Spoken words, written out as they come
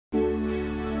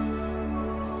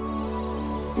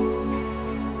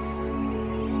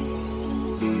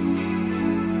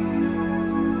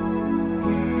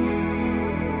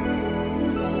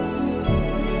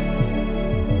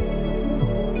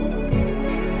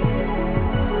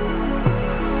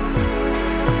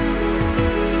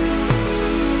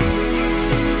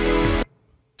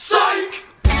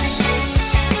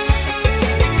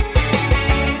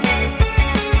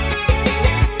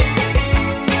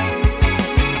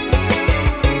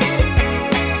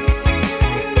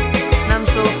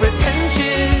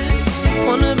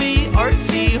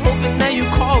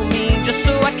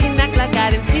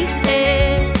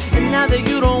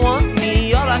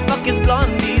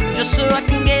just so I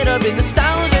can get a bit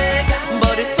nostalgic.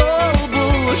 But it's all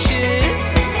bullshit,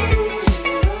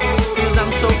 'cause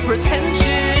I'm so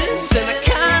pretentious and I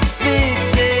can't fix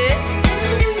it.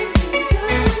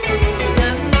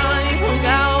 And I hung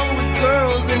out with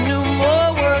girls that knew more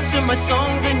words to my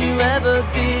songs than you ever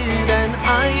did. And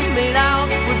I made out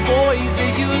with boys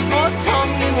that used more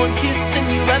tongue in one kiss than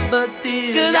you ever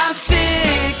did. 'Cause I'm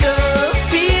sick of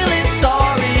feeling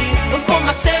sorry for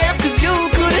myself, 'cause you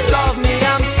couldn't love me.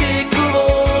 I'm sick of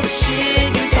all the shit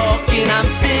you talking. I'm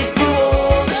sick of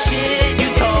all the shit you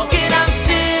talking. I'm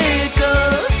sick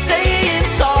of saying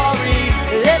sorry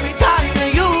every time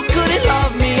that you couldn't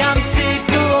love me. I'm sick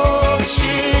of all the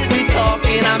shit we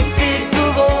talking. I'm sick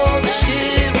of all the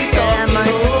shit we talking. Am I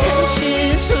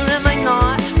pretentious or am I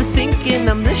not? For thinking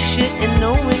I'm the shit and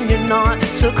knowing you're not.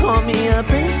 So call me a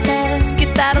princess,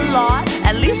 get that a lot.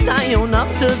 At least I own up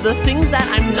to the things that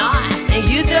I'm not. And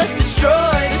you just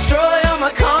destroy all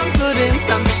my confidence.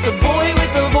 I'm just a boy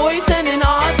with a voice and an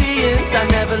audience. I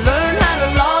never learned how to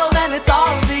love and it's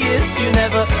obvious. You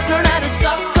never learned how to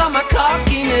suck on my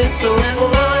cockiness. So and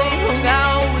I hung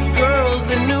out with girls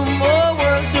that knew more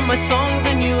words to my songs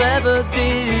than you ever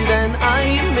did. And I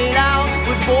made out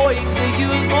with boys that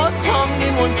used more tongue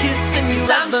in one kiss than you ever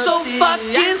did. I'm so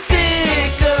fucking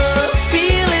sick of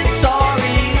feeling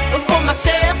sorry for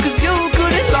myself, 'cause you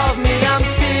couldn't love me. I'm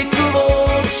sick of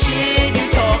all the shit you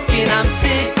talking. I'm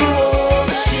sick of all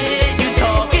the shit you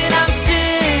talking. I'm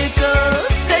sick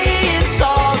of saying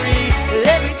sorry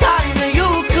every time that you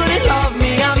couldn't love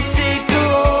me. I'm sick of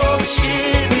all the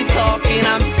shit we talking.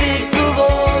 I'm sick of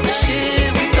all the shit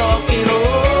we talking.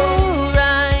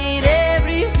 Alright,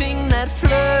 everything that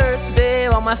flirts,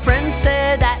 babe. All my friends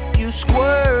said that you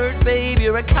squirt, babe.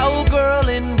 You're a cowgirl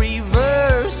in reverse.